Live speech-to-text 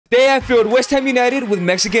They have filled West Ham United with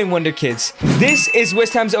Mexican Wonderkids. This is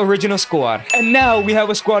West Ham's original squad. And now we have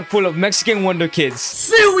a squad full of Mexican Wonderkids.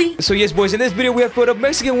 Silly! So yes, boys, in this video, we have filled up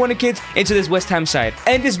Mexican Wonderkids into this West Ham side.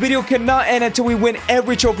 And this video cannot end until we win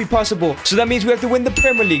every trophy possible. So that means we have to win the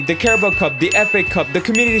Premier League, the Carabao Cup, the FA Cup, the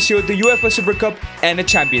Community Shield, the Uefa Supercup, and the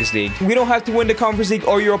Champions League. We don't have to win the Conference League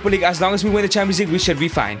or Europa League. As long as we win the Champions League, we should be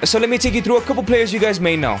fine. So let me take you through a couple players you guys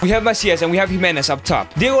may know. We have Macias and we have Jimenez up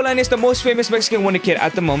top. Diego Lainez is the most famous Mexican Wonderkid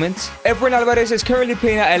at the moment. Efrain Alvarez is currently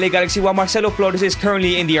playing at LA Galaxy, while Marcelo Flores is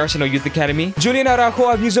currently in the Arsenal Youth Academy. Julian Araujo,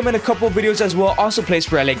 I've used him in a couple of videos as well, also plays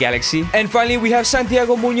for LA Galaxy. And finally, we have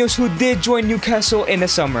Santiago Munoz, who did join Newcastle in the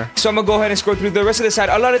summer. So I'm gonna go ahead and scroll through the rest of the side.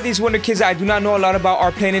 A lot of these Wonderkids that I do not know a lot about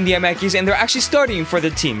are playing in the MXs, and they're actually starting for the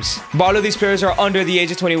teams. But all of these players are under the age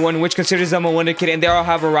of 21, which considers them a Wonderkid, and they all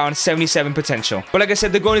have around 77 potential. But like I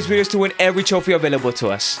said, the goal in this video is to win every trophy available to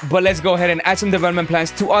us. But let's go ahead and add some development plans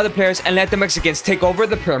to all the players and let the Mexicans take over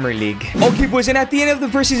the Premier League. Okay, boys, and at the end of the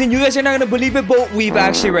first season, you guys are not gonna believe it, but we've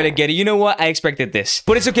actually relegated. You know what? I expected this.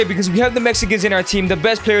 But it's okay because we have the Mexicans in our team, the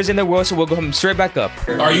best players in the world, so we'll go straight back up.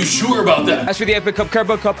 Are you sure about that? As for the FA Cup,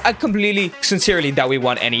 Carabao Cup, I completely, sincerely doubt we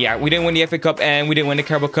won any. Yeah, we didn't win the FA Cup and we didn't win the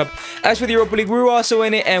Carabao Cup. As for the Europa League, we were also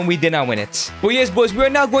in it and we did not win it. But yes, boys, we are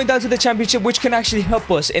now going down to the Championship, which can actually help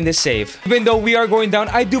us in this save. Even though we are going down,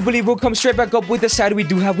 I do believe we'll come straight back up with the side we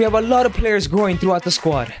do have. We have a lot of players growing throughout the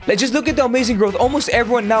squad. Let's just look at the amazing growth. Almost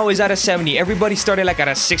everyone now is at a 70. Everybody started like at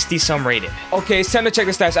a 60-some rated. Okay, it's time to check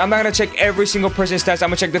the stats. I'm not gonna check every single person's stats. I'm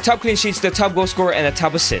gonna check the top clean sheets, the top goal scorer, and the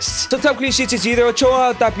top assists. So top clean sheets is either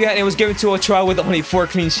Ochoa or Tapia, and it was given to Ochoa with only 4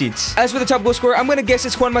 clean sheets. As for the top goal scorer, I'm gonna guess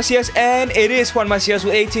it's Juan Macias, and it is Juan Macias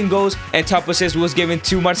with 18 goals, and top assist was given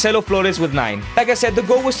to Marcelo Flores with 9. Like I said, the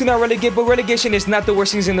goal was to not relegate, but relegation is not the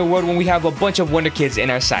worst things in the world when we have a bunch of Wonderkids in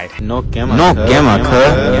our side.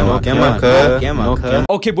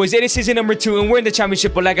 Okay, boys, it is season number 2, and we're in the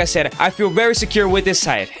Championship, but like I said, I feel very secure with this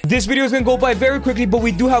side. This video is gonna go by very quickly, but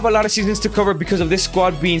we do have a lot of seasons to cover because of this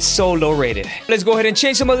squad being so low rated. Let's go ahead and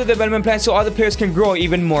change some of the development plans so all the players can grow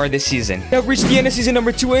even more this season. We have reached the end of season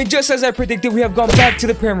number 2, and just as I predicted, we have gone back to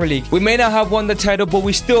the Premier League. We may not have won the title, but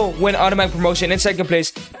we still win automatic promotion in second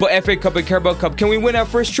place, but FA Cup and Carabao Cup. Can we win our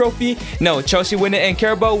first trophy? No, Chelsea win it, and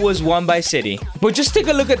Carabao was won by City. But just take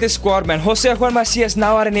a look at this squad, man. Jose Juan Macias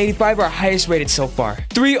now at an 85, our highest rated so far.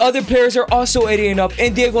 3 other players are also 80 and up,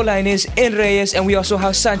 in Diego Lainez, in Reyes, and we also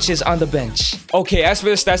have Sanchez on the bench. Okay, as for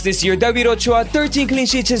the stats this year, David Ochoa, 13 clean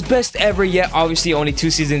sheets, his best ever yet, obviously only 2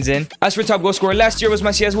 seasons in. As for top goal scorer, last year was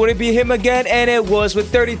Macias. Would it be him again? And it was,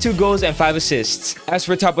 with 32 goals and 5 assists. As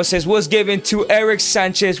for top assists, was given to Eric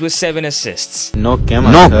Sanchez with 7 assists.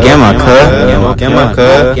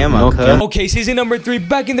 Okay, season number 3,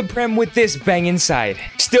 back in the Prem with this banging side.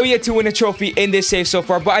 Still yet to win a trophy in this save so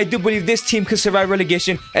far, but I do believe this team could survive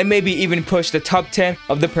relegation and maybe even push the top 10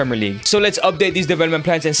 of the Premier League. So let's update these development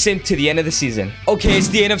plans and sim to the end of the season. Okay, it's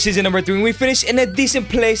the end of season number 3, and we finished in a decent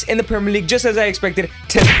place in the Premier League, just as I expected,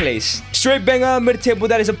 10th place. Straight banger mid-table,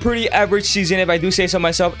 that is a pretty average season if I do say so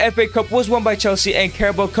myself. FA Cup was won by Chelsea, and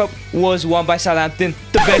Carabao Cup was won by Southampton,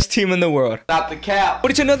 the best team in the world. Stop the cap.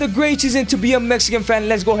 But it's another great season to be a Mexican fan.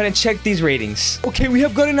 Let's go ahead and check these ratings. Okay, we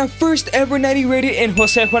have gotten our first ever 90 rated in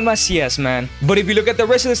Jose Juan Macias, man. But if you look at the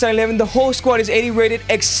rest of the starting 11, the whole squad is 80 rated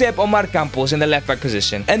except Omar Campos in the left back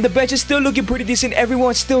position. And the bench is still looking pretty decent.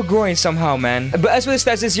 Everyone's still growing somehow, man. But as for the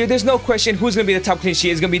stats this year, there's no question who's going to be the top clean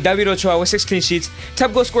sheet. It's going to be David Ochoa with 6 clean sheets.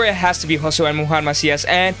 Top goal scorer, it has to be Jose Juan Macias.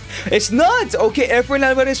 And it's not. Okay, Efrain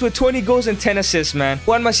Alvarez with 20 goals and 10 assists, man.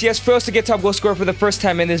 Juan Macias fails to get top goal scorer for the first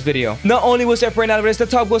time in this video. Not only was Efrain Alvarez the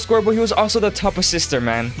top goal scorer, but he was also the top assister,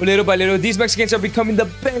 man. But little by little, these Mexicans are becoming the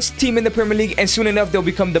best team in the Premier League, and soon enough, they'll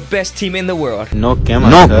become the best team in the world.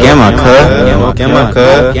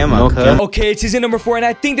 Okay, it's season number 4, and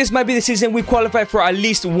I think this might be the season we qualify for at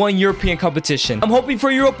least one European competition. I'm hoping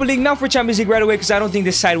for Europa League, not for Champions League right away, because I don't think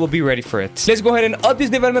this side will be ready for it. Let's go ahead and up these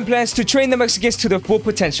development plans to train the Mexicans to their full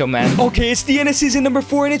potential, man. Okay, it's the end of season number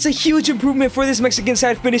 4, and it's a huge improvement for this Mexican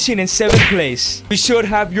side, finishing in 7th place. We should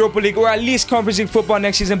have Europa League or at least Conference League football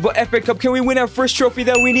next season, but FA Cup, can we win our first trophy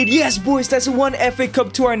that we need? Yes, boys, that's 1 FA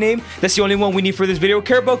Cup to our name. That's the only one we need for this video.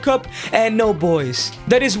 Carabao Cup, and no, boys,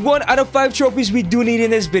 that is 1 out of 5 trophies we do need in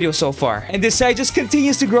this video so far. And this side just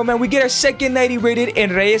continues to grow, man. We get our second 90 rated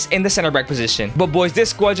in Reyes in the center back position. But boys, this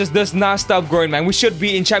squad just does not stop growing, man. We should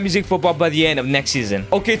be in Champions League football by the end of next season.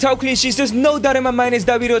 Okay, top clean sheets, there's no doubt in my mind is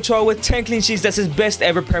David Ochoa with 10 clean sheets. That's his best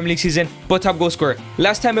ever Premier League season. But top goal scorer,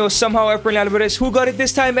 last time it was somehow Efrain Alvarez who got it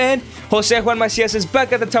this time, and Jose Juan Macias is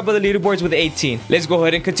back at the top of the leaderboards with 18. Let's go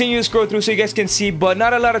ahead and continue to scroll through so you guys can see, but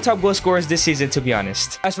not a lot of top goal scorers this season, to be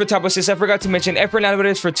honest. As for top assists, I forgot to mention Efrain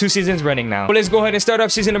Alvarez for 2 seasons running now. But let's go ahead and start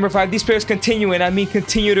off season number 5. These players continue continue, and I mean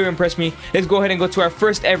continue to impress me, let's go ahead and go to our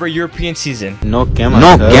first ever European season.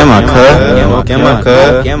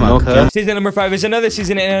 Season number 5 is another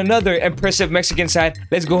season and another impressive Mexican side.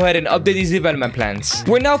 Let's go ahead and update these development plans.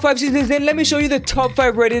 We're now 5 seasons in. Let me show you the top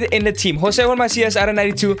 5 rated in the team. Jose Juan Macias out of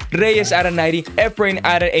 92, Reyes out of 90, Efrain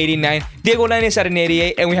out of 89, Diego Lainez out of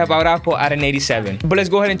 88, and we have Araujo out of 87. But let's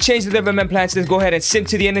go ahead and change the development plans. Let's go ahead and sim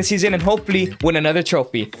to the end of the season and hopefully win another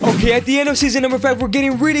trophy. Okay, at the end of season number 5, we're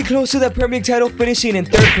getting really close to that Premier League title, finishing in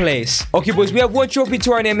 3rd place. Okay, boys, we have one trophy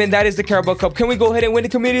to our name, and that is the Carabao Cup. Can we go ahead and win the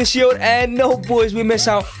Community Shield? And no, boys, we miss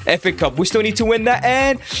out. FA Cup. We still need to win that.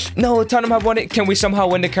 And no, Tottenham have won it. Can we somehow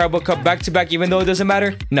win the Carabao Cup back to back, even though it doesn't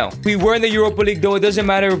matter? No. We were in the Europa League, though. It doesn't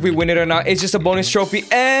matter if we win it or not. It's just a bonus trophy.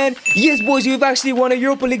 And yes, boys, we've actually won a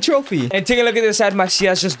Europa League trophy. And take a look at this side.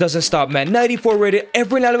 Macias just doesn't stop, man. 94 rated.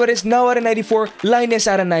 Efrain Alvarez now out of 94. Lainez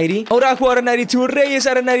out of 90. Araujo out of 92. Reyes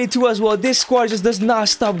out of 92 as well. This squad just does not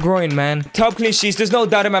stop growing, man. Top clean sheets. There's no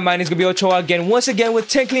doubt in my mind it's going to be Ochoa again. Once again with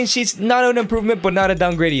 10 clean sheets. Not an improvement, but not a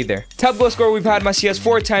downgrade either. Top goal scorer, we've had Macias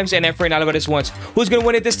 4 times and Efrain Alvarez once. Who's going to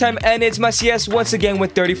win it this time? And it's Macias once again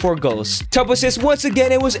with 34 goals. Top assist, once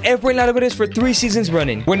again, it was Efrain Alvarez for 3 seasons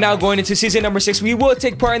running. We're now going into season number 6. We will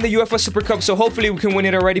take part in the Uefa Supercup, so hopefully we can win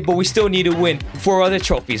it already, but we still need to win 4 other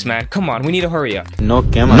trophies, man. Come on, we need to hurry up.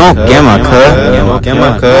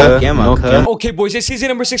 Okay, boys, it's season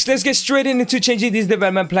number 6. Let's get straight into changing these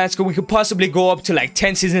development plans, because we could possibly go up to like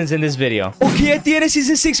 10 seasons in this video. Okay, at the end of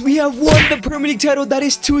season 6, we have won the Premier League title. That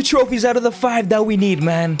is 2 trophies out of the 5 that we need,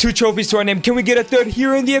 man. 2 trophies to our name. Can we get a 3rd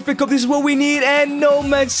here in the FA Cup? This is what we need. And no,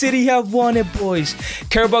 Man City have won it, boys.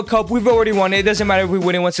 Carabao Cup, we've already won it. It doesn't matter if we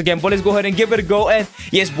win it once again, but let's go ahead and give it a go. And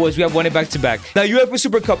yes, boys, we have won it back to back. Now, Uefa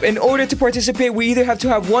Supercup. In order to participate, we either have to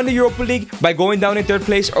have won the Europa League by going down in 3rd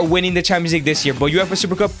place or winning the Champions League this year. But Uefa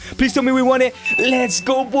Supercup, please tell me we won it. Let's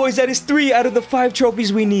go, boys. That is 3 out of the 5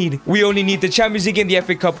 trophies we need. We only need the Champions League and the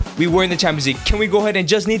FA Cup. We were in the Champions League. Can we go ahead and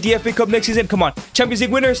just need the FA Cup next season? Come on. Champions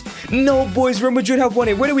League winners. No, boys. Real Madrid have won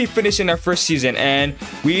it. Where did we finish in our first season? And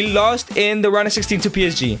we lost in the round of 16 to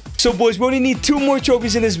PSG. So, boys, we only need 2 more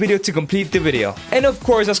trophies in this video to complete the video. And of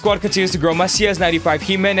course, our squad continues to grow. Macias 95,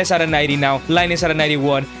 Jimenez out of 90 now, Lainez out of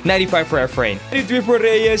 91, 95 for Efrain, 93 for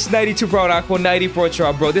Reyes, 92 for Araujo, 90 for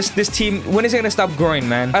Ochoa, bro. This team, when is it gonna stop growing,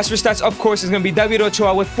 man? As for stats, of course, it's gonna be David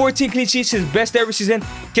Ochoa with 14 clean sheets, his best every season.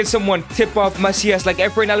 Can someone tip off Macias like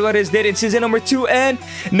Efrain Alvarez did in season number 2? And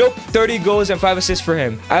nope, 30 goals and 5 assists for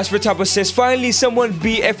him. As for top assists, finally someone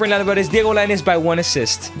beat Efrain Alvarez, Diego Lainez by 1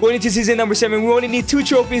 assist. Going into season number 7, we only need 2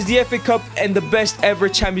 trophies, the FA Cup and the best ever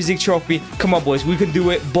Champions League trophy. Come on, boys, we can do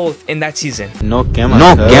it both in that season.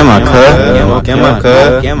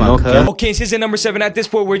 Okay, in season number 7, at this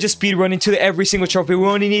point, we're just speed running to every single trophy. We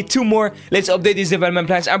only need 2 more. Let's update these development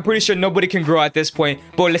plans. I'm pretty sure nobody can grow at this point,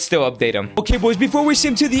 but let's still update them. Okay, boys, before we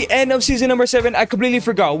sim to the end of season number 7, I completely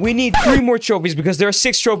forgot. We need 3 more trophies because there are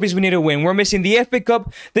 6 trophies we need to win. We're missing the FA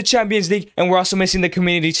Cup, the Champions League, and we're also missing the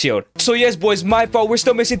Community Shield. So yes, boys, my fault. We're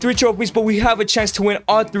still missing 3 trophies, but we have a chance to win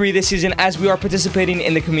all 3 this season as we are participating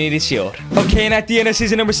in the Community Shield. Okay, and at the end of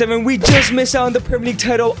season number 7, we just missed out on the Premier League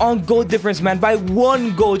title on goal difference, man, by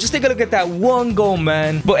 1 goal. Just take a look at that, 1 goal,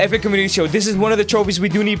 man. But FA Community Shield, this is one of the trophies we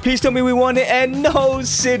do need. Please tell me we won it. And no,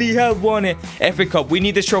 City have won it. FA Cup, we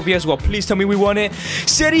need this trophy as well. Please tell me we won it.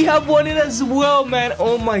 City have won it as well, man.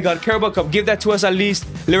 Oh my God, Carabao Cup, give that to us at least.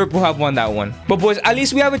 Liverpool have won that one. But boys, at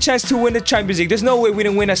least we have a chance to win the Champions League. There's no way we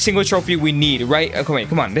didn't win a single trophy we need, right?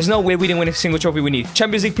 Come on. There's no way we didn't win a single trophy we need.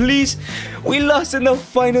 Champions League, please. We lost in the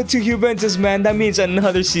final to Juventus, man. That means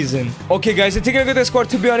another season. Okay, guys, and taking a look at the squad,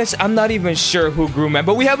 to be honest, I'm not even sure who grew, man.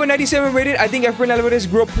 But we have a 97 rated. I think Efrain Alvarez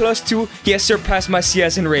grew up +2. He has surpassed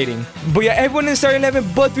Macias in rating. But yeah, everyone in the starting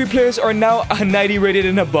 11 but 3 players are now a 90 rated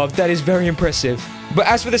and above. That is very impressive. But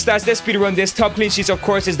as for the stats, let's speedrun this. Top clean sheets, of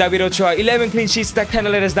course, is David Ochoa. 11 clean sheets. That kind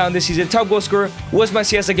of let us down this season. Top goal scorer was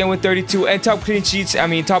Macias again with 32. And top clean sheets,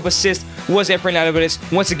 top assist was Efrain Alvarez,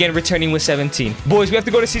 once again returning with 17. Boys, we have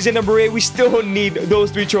to go to season number 8. We still need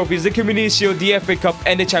those 3 trophies. The Community Shield, the FA Cup,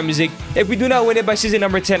 and the Champions League. If we do not win it by season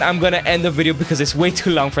number 10, I'm going to end the video because it's way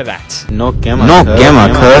too long for that.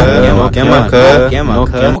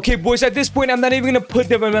 Okay, boys, at this point, I'm not even going to put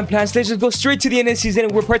development plans. Let's just go straight to the end of the season.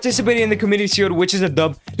 We're participating in the Community Shield, which is a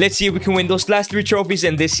dub. Let's see if we can win those last 3 trophies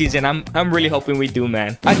in this season. I'm really hoping we do,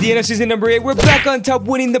 man. At the end of season number 8, we're back on top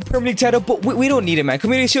winning the Premier League title, but we don't need it, man.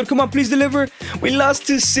 Community Shield, come on, please deliver. We lost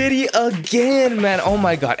to City again, man. Oh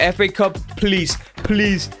my God. FA Cup, please,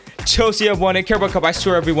 please. Chelsea have won it. Carabao Cup, I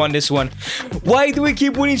swear we won this one. Why do we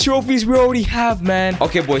keep winning trophies we already have, man?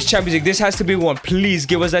 Okay, boys, Champions League. This has to be one. Please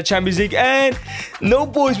give us that Champions League. And no,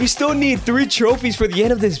 boys, we still need 3 trophies for the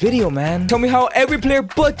end of this video, man. Tell me how every player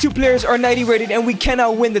but 2 players are 90 rated and we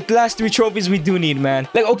cannot win the last 3 trophies we do need, man.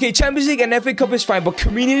 Like, okay, Champions League and FA Cup is fine, but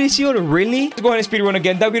Community Shield, really? Let's go ahead and speed run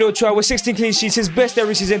again. David Ochoa with 16 clean sheets, his best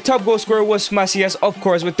every season. Top goal scorer was Macias, of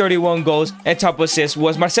course, with 31 goals. And top assist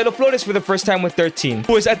was Marcelo Flores for the first time with 13.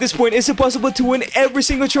 Boys, at this point, it's impossible to win every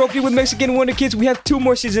single trophy with Mexican Wonderkids. We have 2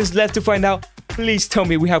 more seasons left to find out. Please tell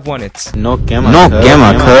me we have won it.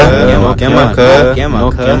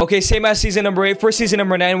 Okay, same as season number 8. For season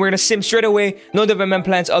number 9, we're gonna sim straight away. No development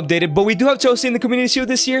plans updated, but we do have Chelsea in the Community Shield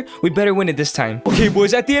this year. We better win it this time. Okay,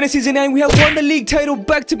 boys, at the end of season 9, we have won the league title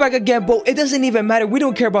back-to-back again, but it doesn't even matter. We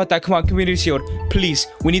don't care about that. Come on, Community Shield. Please,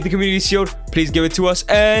 we need the Community Shield. Please give it to us.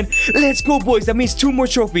 And let's go, boys. That means 2 more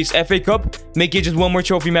trophies. FA Cup, make it just 1 more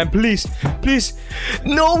trophy, man. Please, please.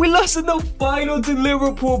 No, we lost in the final to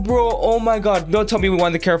Liverpool, bro. Oh my God. Don't tell me we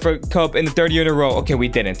won the Carabao Cup in the 3rd year in a row. Okay, we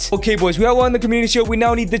didn't. Okay, boys, we have won the Community Shield. We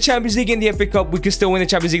now need the Champions League and the FA Cup. We can still win the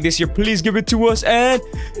Champions League this year. Please give it to us. And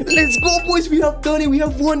let's go, boys. We have done it. We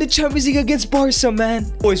have won the Champions League against Barca, man.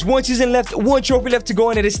 Boys, 1 season left, 1 trophy left to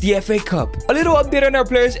go, and it is the FA Cup. A little update on our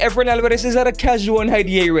players. Efrain Alvarez is at a casual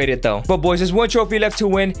 98 rated, though. But, boys, there's 1 trophy left to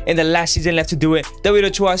win, and the last season left to do it. David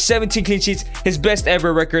Ochoa, 17 clean sheets, his best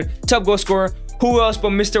ever record. Top goal scorer. Who else but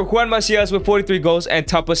Mr. Juan Macias with 43 goals, and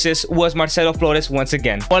top assist was Marcelo Flores once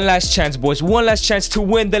again. One last chance, boys. One last chance to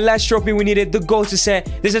win the last trophy we needed. The goal to set.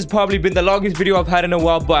 This has probably been the longest video I've had in a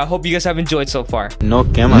while, but I hope you guys have enjoyed so far.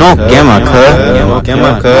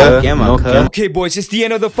 Okay, boys, it's the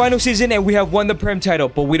end of the final season and we have won the Prem title,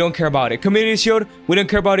 but we don't care about it. Community Shield, we don't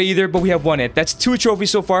care about it either, but we have won it. That's 2 trophies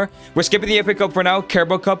so far. We're skipping the FA Cup for now.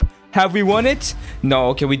 Carabao Cup. Have we won it? No,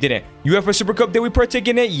 okay, we didn't. Uefa Supercup, did we partake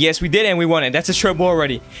in it? Yes, we did, and we won it. That's a treble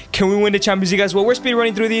already. Can we win the Champions League as well? We're speed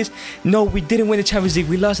running through these. No, we didn't win the Champions League.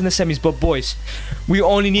 We lost in the semis, but boys, we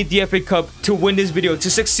only need the FA Cup to win this video, to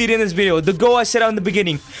succeed in this video. The goal I set out in the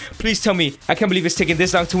beginning. Please tell me. I can't believe it's taking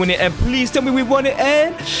this long to win it, and please tell me we won it,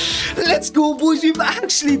 and let's go, boys. We've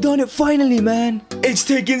actually done it finally, man. It's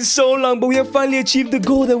taken so long, but we have finally achieved the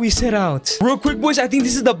goal that we set out. Real quick, boys, I think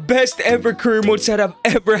this is the best ever career mode set I've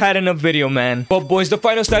ever had in a video, man. But boys, the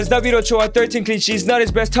final stats: David Ochoa, 13 clean sheets, not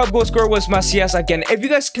his best. Top goal scorer was Macias again. If you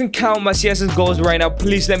guys can count Macias' goals right now,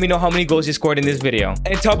 please let me know how many goals he scored in this video.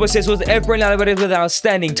 And top assist was Efrain Alvarez with an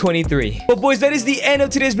outstanding 23. But boys, that is the end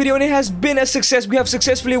of today's video, and it has been a success. We have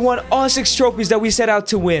successfully won all 6 trophies that we set out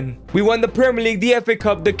to win. We won the Premier League, the FA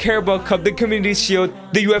Cup, the Carabao Cup, the Community Shield,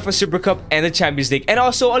 the Uefa Supercup, and the Champions League. And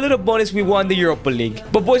also a little bonus, we won the Europa League.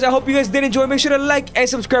 But boys, I hope you guys did enjoy. Make sure to like and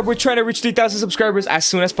subscribe. We're trying to reach 3,000 subscribers as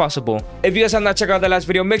soon as possible. If you guys have not checked out the last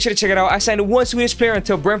video, make sure to check it out. I signed 1 Swedish player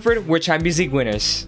until Brentford. We're Champions League winners.